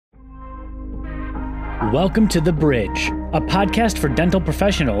Welcome to The Bridge, a podcast for dental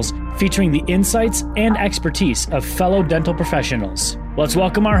professionals featuring the insights and expertise of fellow dental professionals. Let's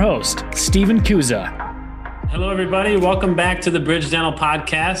welcome our host, Stephen Kuza. Hello, everybody. Welcome back to the Bridge Dental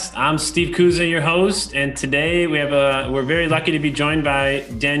Podcast. I'm Steve Kuza, your host, and today we're very lucky to be joined by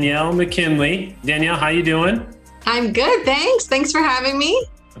Danielle Mckinley. Danielle, how you doing? I'm good, thanks. Thanks for having me.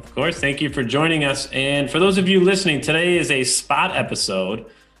 Of course. Thank you for joining us. And for those of you listening, today is a spot episode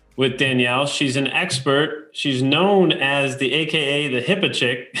with Danielle. She's an expert. She's known as the AKA the Hipaa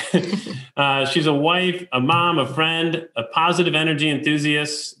chick. She's a wife, a mom, a friend, a positive energy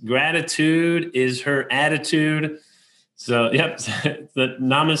enthusiast. Gratitude is her attitude. So, yep, the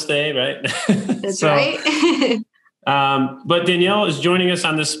namaste, right? That's right. But Danielle is joining us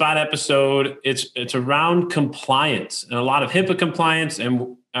on this spot episode. It's around compliance and a lot of HIPAA compliance.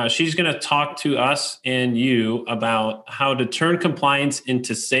 And she's going to talk to us and you about how to turn compliance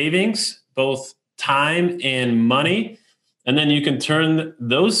into savings, both time and money. And then you can turn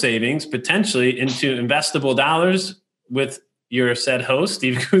those savings potentially into investable dollars with your said host,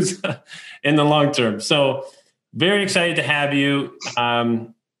 Steve Kuza, in the long term. So very excited to have you.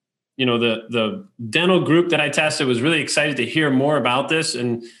 The dental group that I tested was really excited to hear more about this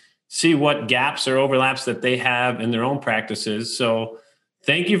and see what gaps or overlaps that they have in their own practices. So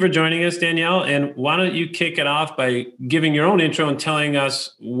thank you for joining us, Danielle. And why don't you kick it off by giving your own intro and telling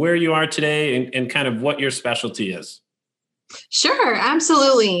us where you are today and kind of what your specialty is? Sure,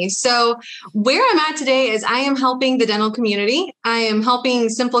 absolutely. So where I'm at today is I am helping the dental community. I am helping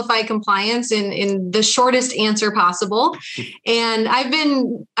simplify compliance in the shortest answer possible. And I've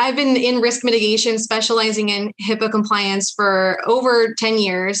been in risk mitigation, specializing in HIPAA compliance for over 10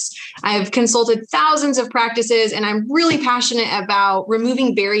 years. I've consulted thousands of practices, and I'm really passionate about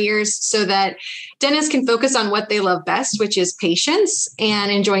removing barriers so that dentists can focus on what they love best, which is patients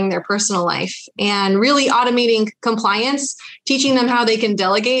and enjoying their personal life, and really automating compliance, teaching them how they can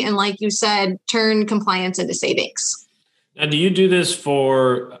delegate, and like you said, turn compliance into savings. Now, do you do this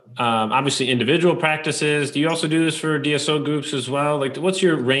for obviously individual practices? Do you also do this for DSO groups as well? Like, what's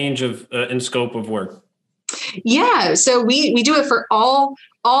your range of and scope of work? Yeah, so we do it for all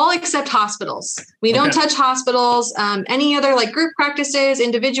except hospitals. We don't touch hospitals, any other like group practices,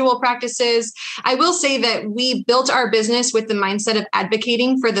 individual practices. I will say that we built our business with the mindset of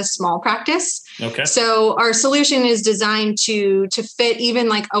advocating for the small practice. Okay. So our solution is designed to fit even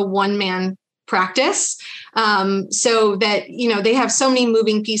like a one-man practice, so that, they have so many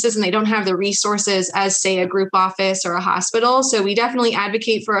moving pieces and they don't have the resources as, say, a group office or a hospital. So we definitely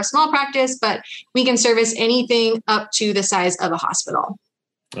advocate for a small practice, but we can service anything up to the size of a hospital.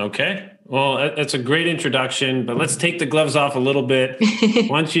 Okay. Well, that's a great introduction, but let's take the gloves off a little bit. I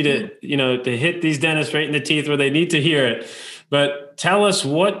want you to hit these dentists right in the teeth where they need to hear it. But tell us,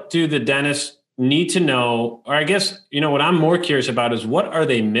 what do the dentists need to know? Or I guess, what I'm more curious about is, what are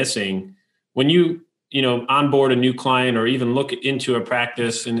they missing when you onboard a new client or even look into a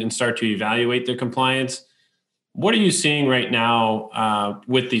practice and start to evaluate their compliance? What are you seeing right now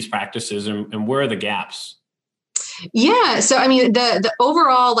with these practices, and where are the gaps? Yeah. So, I mean, the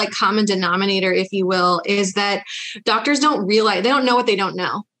overall like common denominator, if you will, is that doctors don't know what they don't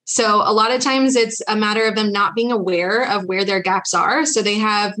know. So a lot of times it's a matter of them not being aware of where their gaps are. So they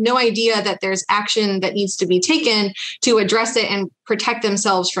have no idea that there's action that needs to be taken to address it and protect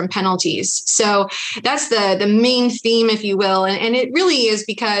themselves from penalties. So that's the main theme, if you will. And it really is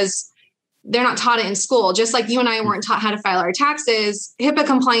because they're not taught it in school. Just like you and I weren't taught how to file our taxes, HIPAA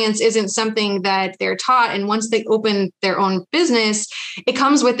compliance isn't something that they're taught. And once they open their own business, it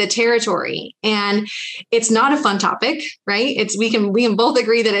comes with the territory. And it's not a fun topic, right? We can both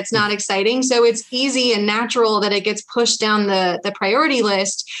agree that it's not exciting. So it's easy and natural that it gets pushed down the priority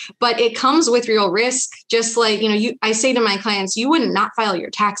list, but it comes with real risk. Just like, I say to my clients, you wouldn't not file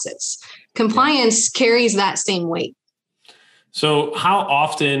your taxes. Compliance carries that same weight. So how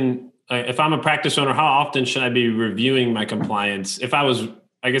often, if I'm a practice owner, how often should I be reviewing my compliance? If I was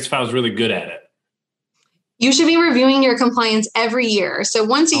really good at it? You should be reviewing your compliance every year. So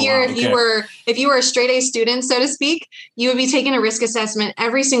once a year, if you were a straight A student, so to speak, you would be taking a risk assessment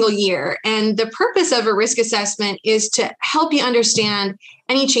every single year. And the purpose of a risk assessment is to help you understand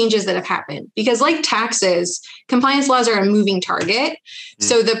any changes that have happened. Because like taxes, compliance laws are a moving target.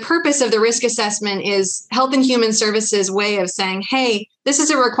 So the purpose of the risk assessment is Health and Human Services way of saying, hey, this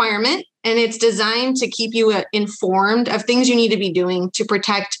is a requirement, and it's designed to keep you informed of things you need to be doing to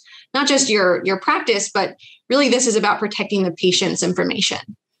protect not just your practice, but really this is about protecting the patient's information.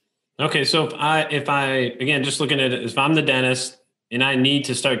 Okay. So if I again, just looking at it, if I'm the dentist and I need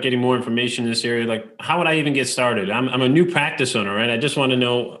to start getting more information in this area, like how would I even get started? I'm a new practice owner, right? I just want to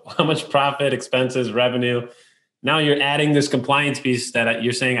know how much profit, expenses, revenue. Now you're adding this compliance piece that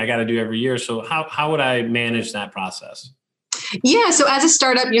you're saying I got to do every year. So how would I manage that process? Yeah. So as a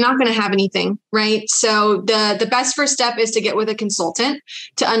startup, you're not going to have anything, right? So the best first step is to get with a consultant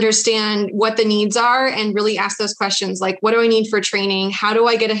to understand what the needs are and really ask those questions like, what do I need for training? How do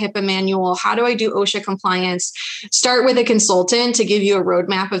I get a Hipaa manual? How do I do OSHA compliance? Start with a consultant to give you a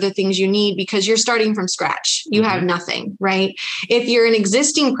roadmap of the things you need because you're starting from scratch. You have nothing, right? If you're an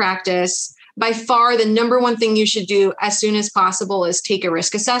existing practice, by far, the number one thing you should do as soon as possible is take a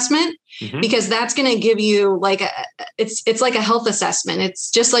risk assessment because that's going to give you like it's like a health assessment.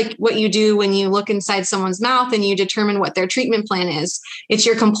 It's just like what you do when you look inside someone's mouth and you determine what their treatment plan is. It's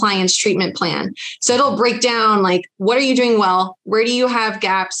your compliance treatment plan. So it'll break down like, what are you doing well? Where do you have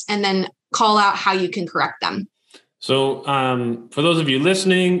gaps? And then call out how you can correct them. So for those of you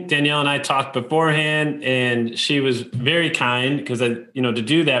listening, Danielle and I talked beforehand, and she was very kind because, to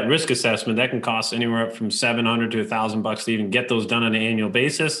do that risk assessment, that can cost anywhere up from $700 to $1,000 to even get those done on an annual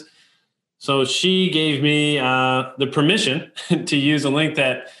basis. So she gave me the permission to use a link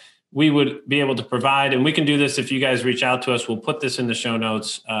that we would be able to provide. And we can do this if you guys reach out to us. We'll put this in the show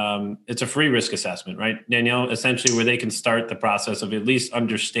notes. It's a free risk assessment, right, Danielle? Essentially where they can start the process of at least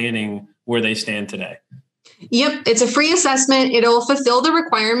understanding where they stand today. Yep. It's a free assessment. It'll fulfill the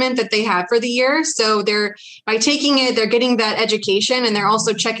requirement that they have for the year. So by taking it, they're getting that education and they're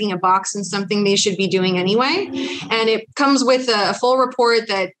also checking a box in something they should be doing anyway. And it comes with a full report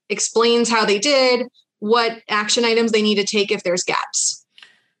that explains how they did, what action items they need to take if there's gaps.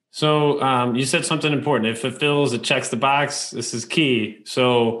 So you said something important. It fulfills, it checks the box. This is key.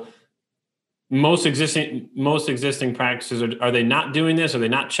 So most existing practices, are they not doing this? Are they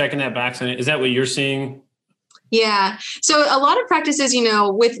not checking that box? Is that what you're seeing? Yeah. So a lot of practices,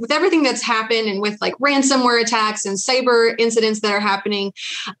 with everything that's happened and with like ransomware attacks and cyber incidents that are happening,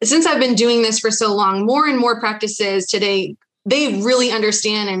 since I've been doing this for so long, more and more practices today, they really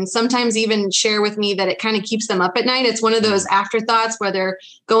understand and sometimes even share with me that it kind of keeps them up at night. It's one of those afterthoughts where they're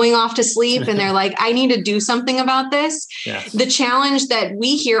going off to sleep and they're like, I need to do something about this. Yes. The challenge that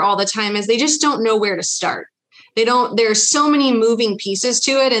we hear all the time is they just don't know where to start. There's so many moving pieces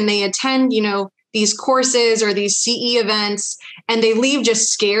to it, and they attend, these courses or these CE events, and they leave just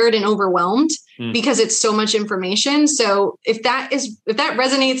scared and overwhelmed because it's so much information. So if that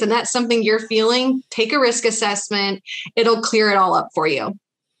resonates and that's something you're feeling, take a risk assessment. It'll clear it all up for you.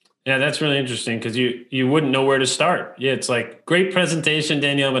 Yeah, that's really interesting because you wouldn't know where to start. Yeah, it's like, great presentation,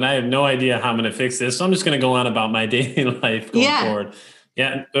 Danielle, but I have no idea how I'm going to fix this. So I'm just going to go on about my daily life going forward.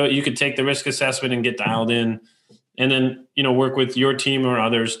 Yeah, you could take the risk assessment and get dialed in. And then, work with your team or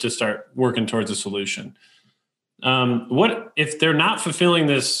others to start working towards a solution. What if they're not fulfilling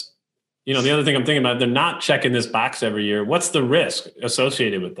this? The other thing I'm thinking about, they're not checking this box every year. What's the risk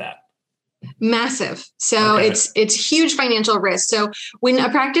associated with that? Massive. So it's huge financial risk. So when a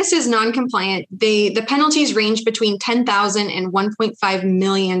practice is non-compliant, the penalties range between $10,000 and $1.5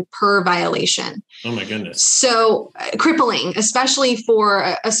 million per violation. Oh my goodness. So crippling, especially for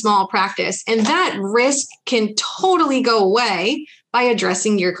a small practice. And that risk can totally go away by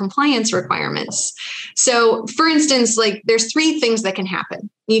addressing your compliance requirements. So for instance, like there's 3 things that can happen.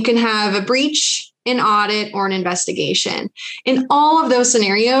 You can have a breach, an audit, or an investigation. In all of those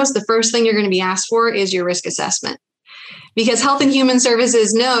scenarios, the first thing you're going to be asked for is your risk assessment. Because Health and Human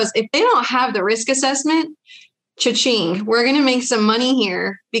Services knows if they don't have the risk assessment, cha-ching, we're going to make some money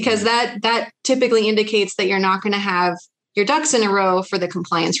here because that typically indicates that you're not going to have your ducks in a row for the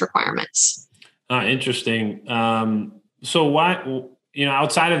compliance requirements. Interesting. So why,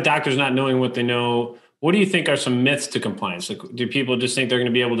 outside of doctors not knowing what they know, what do you think are some myths to compliance? Like, do people just think they're going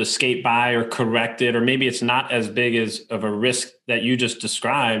to be able to skate by or correct it? Or maybe it's not as big of a risk that you just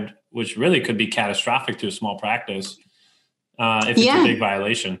described, which really could be catastrophic to a small practice if it's a big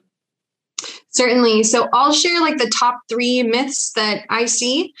violation. Certainly. So I'll share like the top 3 myths that I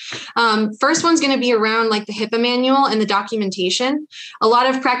see. First one's going to be around like the Hipaa manual and the documentation. A lot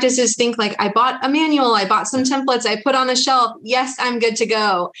of practices think like, I bought a manual, I bought some templates, I put on the shelf. Yes, I'm good to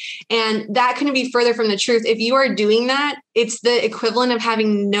go. And that couldn't be further from the truth. If you are doing that, it's the equivalent of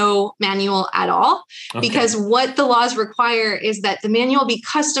having no manual at all, because what the laws require is that the manual be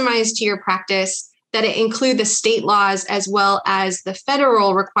customized to your practice, that it include the state laws as well as the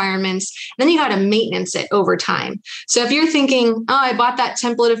federal requirements. Then you got to maintenance it over time. So if you're thinking, oh, I bought that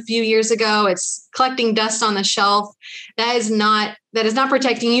template a few years ago, it's collecting dust on the shelf, that is not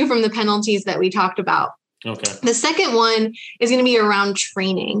protecting you from the penalties that we talked about. Okay. The second one is going to be around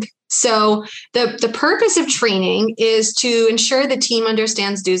training. So the purpose of training is to ensure the team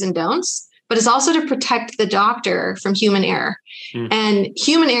understands do's and don'ts, but it's also to protect the doctor from human error. And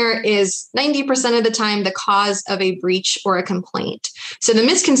human error is 90% of the time the cause of a breach or a complaint. So the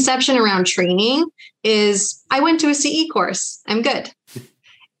misconception around training is, I went to a CE course, I'm good.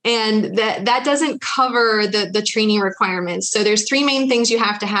 And that doesn't cover the training requirements. So there's three main things you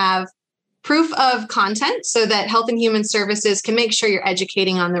have to have. Proof of content, so that Health and Human Services can make sure you're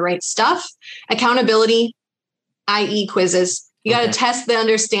educating on the right stuff. Accountability, i.e. quizzes. You got to test the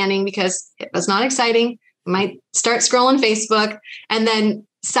understanding, because if it's not exciting, you might start scrolling Facebook. And then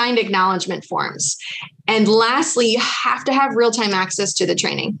signed acknowledgement forms. And lastly, you have to have real-time access to the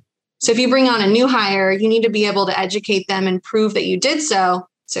training. So if you bring on a new hire, you need to be able to educate them and prove that you did so.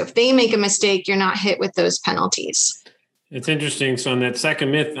 So if they make a mistake, you're not hit with those penalties. It's interesting. So on that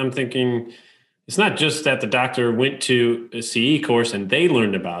second myth, I'm thinking it's not just that the doctor went to a CE course and they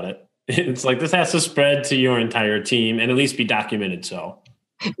learned about it. It's like this has to spread to your entire team and at least be documented. So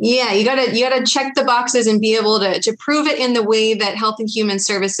yeah, you gotta check the boxes and be able to prove it in the way that Health and Human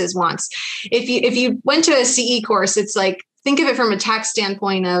Services wants. If you went to a CE course, it's like, think of it from a tax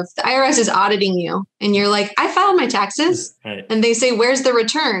standpoint of the IRS is auditing you and you're like, I filed my taxes. Right. And they say, where's the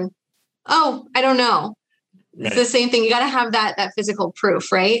return? Oh, I don't know. It's the same thing. You got to have that physical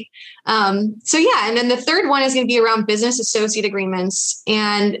proof, right? So yeah. And then the third one is going to be around business associate agreements.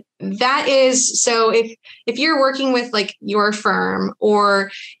 And that is, so if you're working with like your firm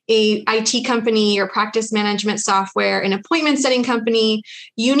or a IT company or practice management software, an appointment setting company,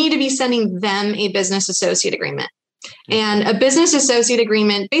 you need to be sending them a business associate agreement. And a business associate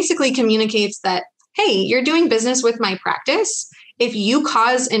agreement basically communicates that, hey, you're doing business with my practice. If you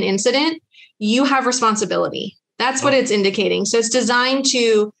cause an incident, you have responsibility. That's what it's indicating. So it's designed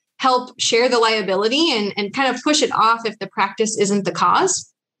to help share the liability and kind of push it off if the practice isn't the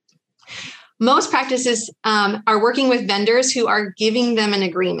cause. Most practices are working with vendors who are giving them an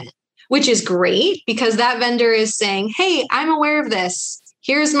agreement, which is great because that vendor is saying, hey, I'm aware of this.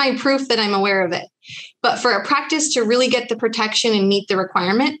 Here's my proof that I'm aware of it. But for a practice to really get the protection and meet the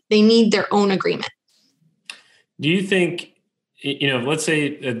requirement, they need their own agreement. Do you think, let's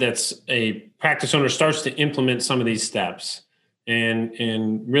say that's a practice owner starts to implement some of these steps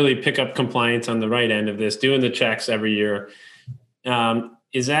and really pick up compliance on the right end of this, doing the checks every year. How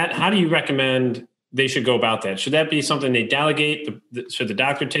do you recommend they should go about that? Should that be something they delegate? Should the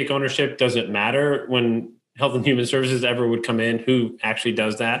doctor take ownership? Does it matter when Health and Human Services ever would come in who actually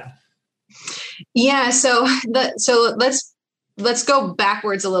does that? Yeah. So let's go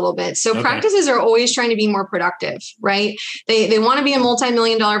backwards a little bit. So practices are always trying to be more productive, right? They want to be a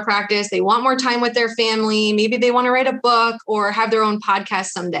multi-million-dollar practice. They want more time with their family. Maybe they want to write a book or have their own podcast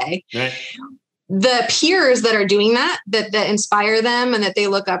someday. Right. The peers that are doing that inspire them and that they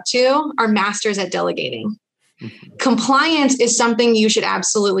look up to are masters at delegating. Mm-hmm. Compliance is something you should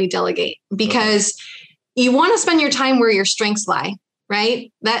absolutely delegate because you want to spend your time where your strengths lie.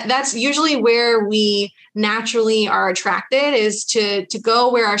 Right? That's usually where we naturally are attracted, is to go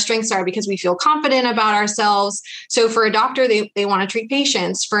where our strengths are because we feel confident about ourselves. So for a doctor, they want to treat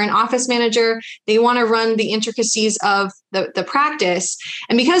patients. For an office manager, they want to run the intricacies of the practice.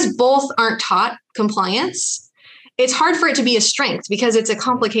 And because both aren't taught compliance, it's hard for it to be a strength because it's a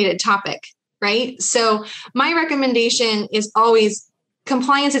complicated topic, right? So my recommendation is always,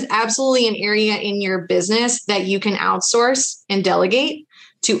 compliance is absolutely an area in your business that you can outsource and delegate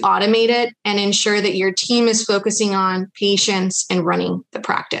to automate it and ensure that your team is focusing on patients and running the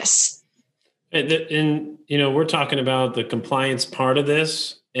practice. And we're talking about the compliance part of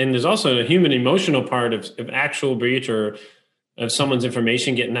this, and there's also a human emotional part of actual breach or of someone's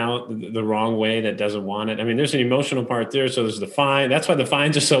information getting out the wrong way that doesn't want it. I mean, there's an emotional part there. So there's the fine. That's why the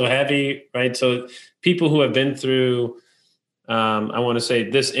fines are so heavy, right? So people who have been through I want to say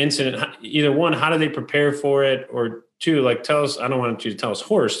this incident, either one, how do they prepare for it? Or two, like tell us, I don't want you to tell us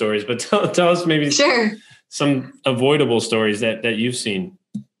horror stories, but tell us maybe some avoidable stories that you've seen.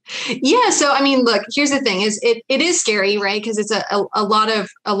 Yeah. So, I mean, look, here's the thing is it is scary, right? Because it's a lot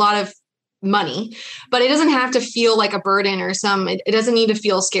of money, but it doesn't have to feel like a burden or it doesn't need to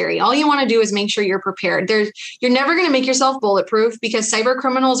feel scary. All you want to do is make sure you're prepared. You're never going to make yourself bulletproof because cyber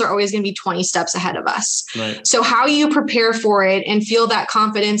criminals are always going to be 20 steps ahead of us. Right. So how you prepare for it and feel that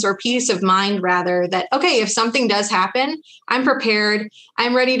confidence or peace of mind, rather, that, okay, if something does happen, I'm prepared,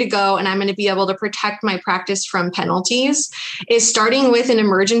 I'm ready to go, and I'm going to be able to protect my practice from penalties, is starting with an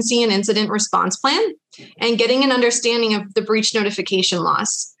emergency and incident response plan and getting an understanding of the breach notification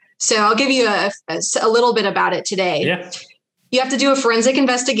laws. So I'll give you a little bit about it today. Yeah. You have to do a forensic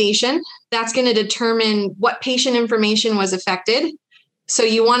investigation. That's going to determine what patient information was affected. So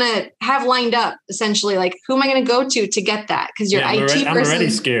you want to have lined up essentially, like, who am I going to go to get that? Because your IT person, I'm already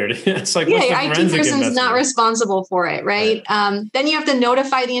scared. It's like, your IT person's not responsible for it, right? Then you have to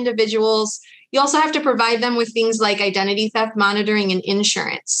notify the individuals. You also have to provide them with things like identity theft monitoring and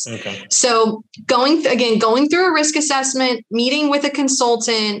insurance. Okay. So going through a risk assessment, meeting with a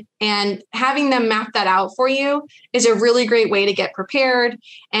consultant, and having them map that out for you is a really great way to get prepared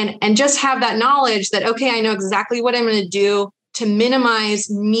and just have that knowledge that, okay, I know exactly what I'm going to do to minimize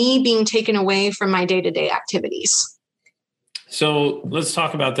me being taken away from my day-to-day activities. So let's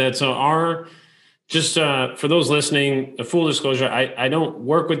talk about that. So for those listening, a full disclosure, I don't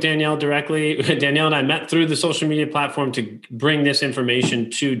work with Danielle directly. Danielle and I met through the social media platform to bring this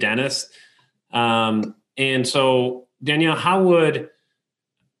information to dentists. And so Danielle, how would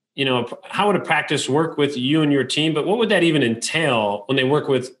a practice work with you and your team? But what would that even entail when they work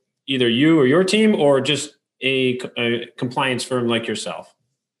with either you or your team, or just a compliance firm like yourself?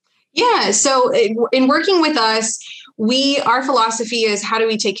 Yeah. So in working with us, our philosophy is, how do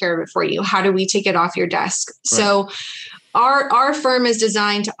we take care of it for you? How do we take it off your desk? Right. So our firm is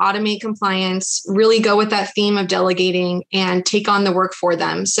designed to automate compliance, really go with that theme of delegating and take on the work for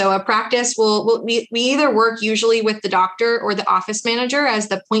them. So a practice we either work usually with the doctor or the office manager as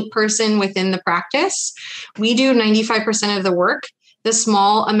the point person within the practice. We do 95% of the work. The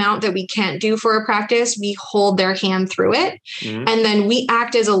small amount that we can't do for a practice, we hold their hand through it. Mm-hmm. And then we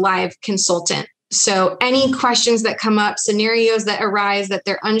act as a live consultant. So any questions that come up, scenarios that arise that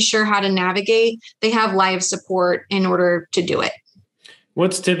they're unsure how to navigate, they have live support in order to do it.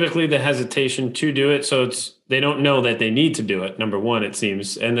 What's typically the hesitation to do it? So they don't know that they need to do it. Number one, it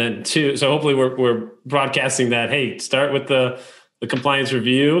seems. And then two, so hopefully we're broadcasting that, hey, start with the compliance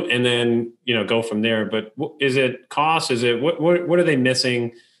review and then, go from there. But is it cost? Is it, what are they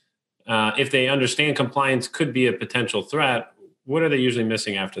missing? If they understand compliance could be a potential threat, what are they usually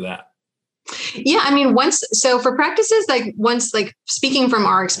missing after that? Yeah, I mean, for practices, speaking from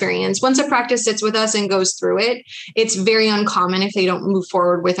our experience, once a practice sits with us and goes through it, it's very uncommon if they don't move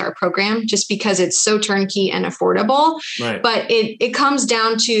forward with our program, just because it's so turnkey and affordable. Right. But it comes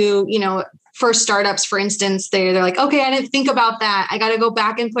down to, for startups, for instance, they're like, okay, I didn't think about that. I got to go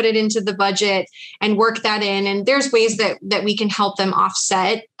back and put it into the budget and work that in. And there's ways that we can help them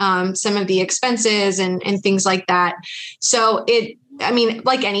offset some of the expenses and things like that. So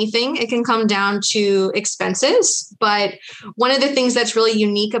like anything, it can come down to expenses. But one of the things that's really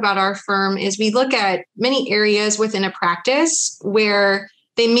unique about our firm is we look at many areas within a practice where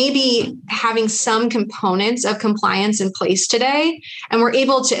they may be having some components of compliance in place today, and we're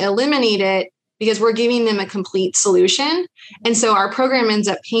able to eliminate it because we're giving them a complete solution. And so our program ends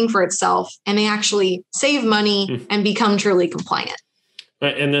up paying for itself, and they actually save money and become truly compliant.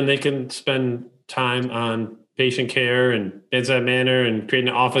 Right. And then they can spend time on patient care and bedside manner and creating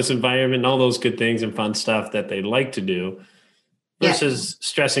an office environment and all those good things and fun stuff that they like to do versus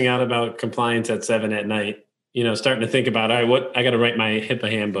stressing out about compliance at 7 p.m, starting to think about, all right, what I got to write my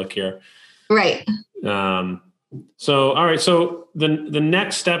HIPAA handbook here. Right. So, all right. So the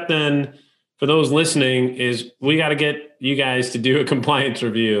next step then for those listening is we got to get you guys to do a compliance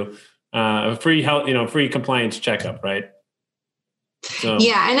review, a free free compliance checkup, right? So.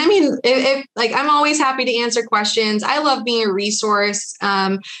 Yeah. And I mean, if I'm always happy to answer questions. I love being a resource.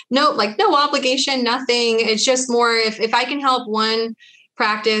 No obligation, nothing. It's just more if I can help one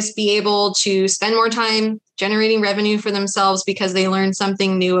practice be able to spend more time generating revenue for themselves because they learned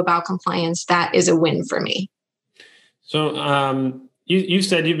something new about compliance, that is a win for me. So you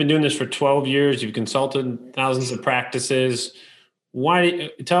said you've been doing this for 12 years. You've consulted thousands of practices.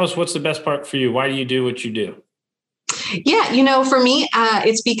 Tell us what's the best part for you? Why do you do what you do? Yeah, for me,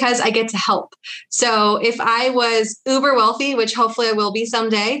 it's because I get to help. So if I was uber wealthy, which hopefully I will be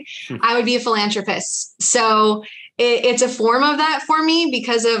someday, I would be a philanthropist. So it's a form of that for me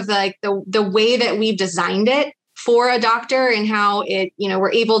because of the way that we've designed it for a doctor and how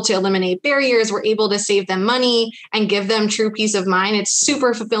we're able to eliminate barriers. We're able to save them money and give them true peace of mind. It's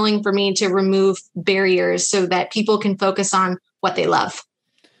super fulfilling for me to remove barriers so that people can focus on what they love.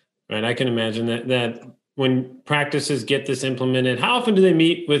 Right. I can imagine that when practices get this implemented, how often do they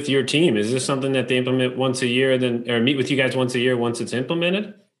meet with your team? Is this something that they implement once a year, or meet with you guys once a year once it's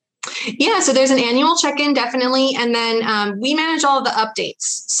implemented? Yeah, so there's an annual check-in, definitely. And then we manage all of the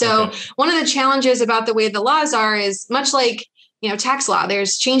updates. So one of the challenges about the way the laws are is much like, tax law,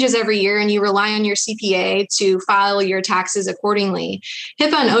 there's changes every year and you rely on your CPA to file your taxes accordingly.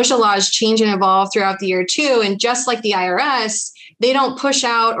 HIPAA and OSHA laws change and evolve throughout the year too. And just like the IRS, they don't push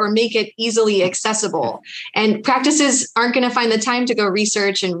out or make it easily accessible. And practices aren't going to find the time to go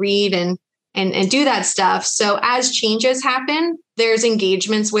research and read and do that stuff. So as changes happen, there's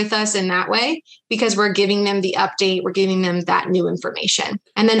engagements with us in that way because we're giving them the update, we're giving them that new information.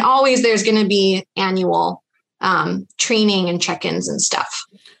 And then always there's going to be annual training and check-ins and stuff.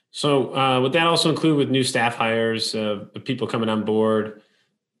 So would that also include with new staff hires, people coming on board?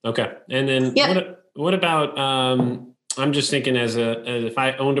 Okay. And then what about, I'm just thinking as if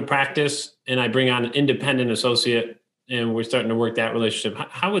I owned a practice and I bring on an independent associate and we're starting to work that relationship,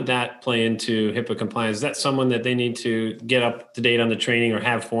 how would that play into HIPAA compliance? Is that someone that they need to get up to date on the training or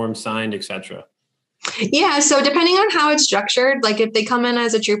have forms signed, et cetera? Yeah. So depending on how it's structured, like if they come in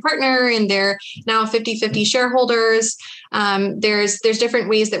as a true partner and they're now 50-50 shareholders, there's different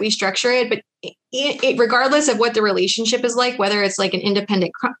ways that we structure it, but regardless of what the relationship is like, whether it's like an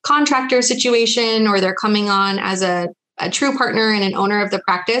independent contractor situation or they're coming on as a true partner and an owner of the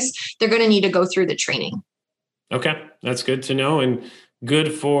practice, they're going to need to go through the training. Okay. That's good to know. And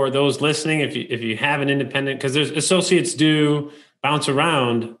good for those listening. If you have an independent, because there's associates do bounce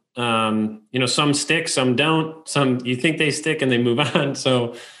around, some stick, some don't, some you think they stick and they move on.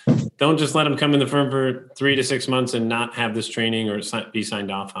 So don't just let them come in the firm for 3 to 6 months and not have this training or be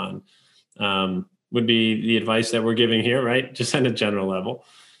signed off on, would be the advice that we're giving here, right? Just at a general level.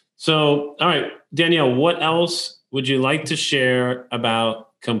 So, all right, Danielle, what else would you like to share about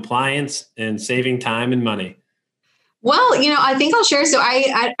compliance and saving time and money? Well, I think I'll share. So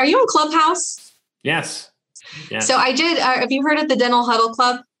are you on Clubhouse? Yes. So I did. Have you heard of the Dental Huddle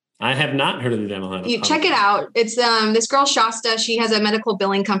Club? I have not heard of the Dental Huddle Club. Check it out. It's this girl, Shasta. She has a medical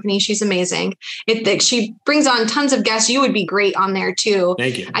billing company. She's amazing. She brings on tons of guests. You would be great on there too.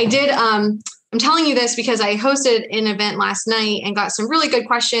 Thank you. I did. I'm telling you this because I hosted an event last night and got some really good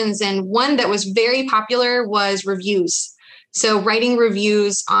questions. And one that was very popular was reviews. So writing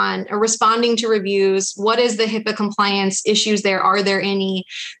reviews on or responding to reviews, what is the HIPAA compliance issues there? Are there any?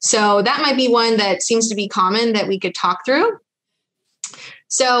 So that might be one that seems to be common that we could talk through.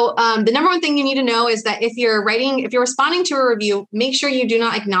 So the number one thing you need to know is that if you're responding to a review, make sure you do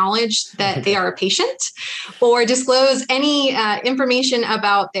not acknowledge that they are a patient or disclose any information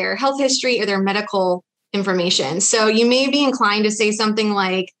about their health history or their medical information. So you may be inclined to say something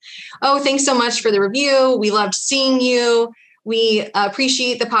like, "Oh, thanks so much for the review. We loved seeing you. We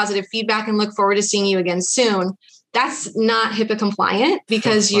appreciate the positive feedback and look forward to seeing you again soon." That's not HIPAA compliant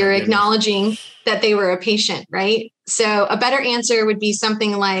because you're acknowledging that they were a patient, right? So a better answer would be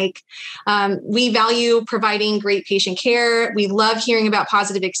something like, "We value providing great patient care. We love hearing about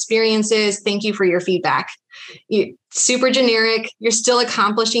positive experiences. Thank you for your feedback." Super generic. You're still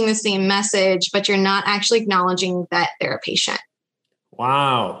accomplishing the same message, but you're not actually acknowledging that they're a patient.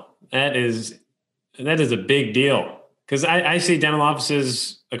 Wow. That is a big deal. Because I see dental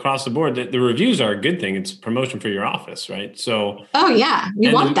offices across the board that the reviews are a good thing. It's promotion for your office, right? So, oh yeah,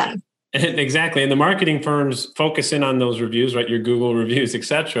 we want them. Exactly. And the marketing firms focus in on those reviews, right? Your Google reviews, et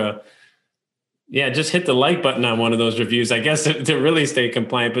cetera. Yeah, just hit the like button on one of those reviews, I guess, to really stay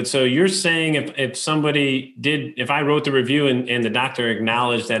compliant. But so you're saying if I wrote the review and the doctor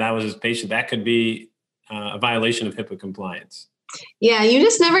acknowledged that I was his patient, that could be a violation of HIPAA compliance. Yeah, you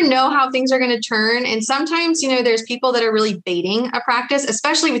just never know how things are going to turn. And sometimes, there's people that are really baiting a practice,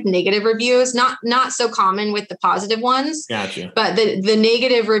 especially with negative reviews, not so common with the positive ones. Gotcha. But the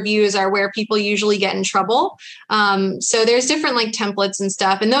negative reviews are where people usually get in trouble. So there's different like templates and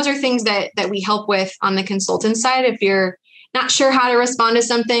stuff. And those are things that we help with on the consultant side. If you're not sure how to respond to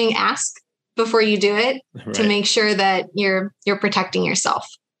something, ask before you do it to make sure that you're protecting yourself.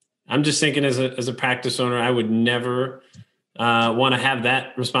 I'm just thinking as a practice owner, I would never want to have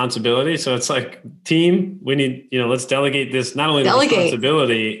that responsibility. So it's like, team, we need, let's delegate this, not only the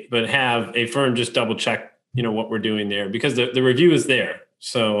responsibility, but have a firm just double check, what we're doing there, because the review is there.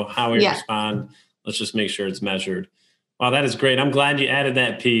 So how we respond, let's just make sure it's measured. Wow, that is great. I'm glad you added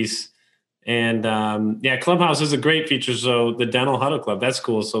that piece. And Clubhouse is a great feature. So the Dental Huddle Club, that's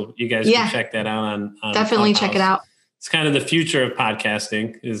cool. So you guys can check that out on definitely Clubhouse. Check it out. It's kind of the future of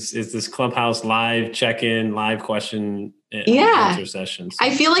podcasting is this Clubhouse live check-in, live question answer sessions.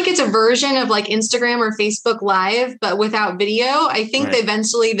 I feel like it's a version of like Instagram or Facebook Live, but without video. I think that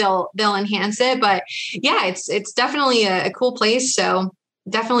eventually they'll enhance it, but yeah, it's definitely a cool place. So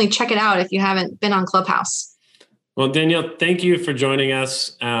definitely check it out if you haven't been on Clubhouse. Well, Danielle, thank you for joining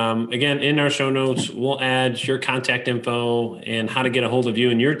us. Again, in our show notes, we'll add your contact info and how to get a hold of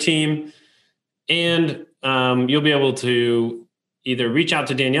you and your team. And you'll be able to either reach out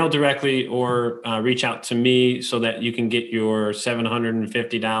to Danielle directly or reach out to me so that you can get your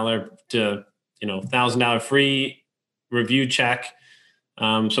 $750 to $1,000 free review check.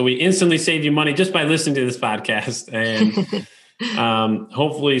 So we instantly save you money just by listening to this podcast, and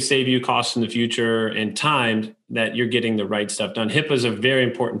hopefully save you costs in the future and time that you're getting the right stuff done. HIPAA is a very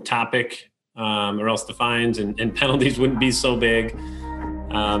important topic, or else the fines and penalties wouldn't be so big.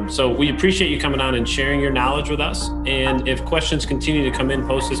 So we appreciate you coming on and sharing your knowledge with us. And if questions continue to come in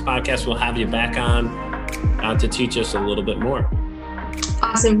post this podcast, we'll have you back on to teach us a little bit more.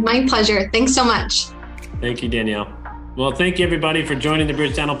 Awesome. My pleasure. Thanks so much. Thank you, Danielle. Well, thank you, everybody, for joining the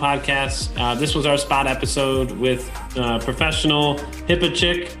Bridge Dental Podcast. This was our spot episode with professional Hipaa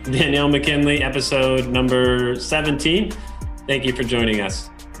chick, Danielle Mckinley, episode number 17. Thank you for joining us.